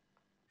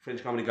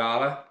 Fringe Comedy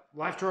Gala.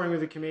 Life drawing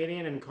with a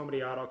comedian and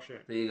comedy art auction.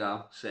 There you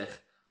go, sick.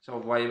 So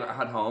while you're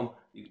at home,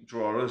 you can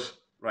draw us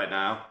right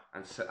now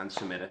and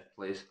submit it,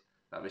 please.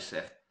 That'd be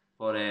sick.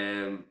 But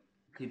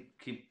keep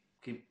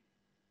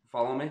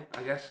following me,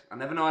 I guess. I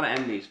never know how to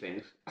end these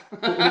things.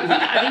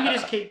 I think you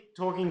just keep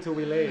talking till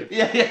we leave.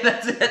 Yeah,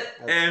 that's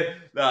it.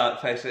 No,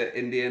 thanks to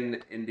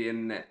Indian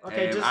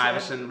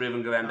Iverson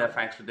Ruven Govender.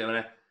 Thanks for doing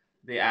it.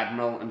 The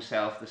admiral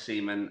himself, the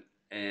seaman,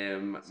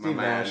 Steve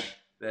Nash.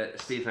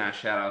 Steve Nash,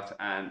 shout out,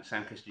 and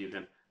Sam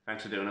Kissajukian.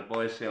 Thanks for doing it,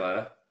 boys. See you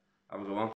later. Have a good one.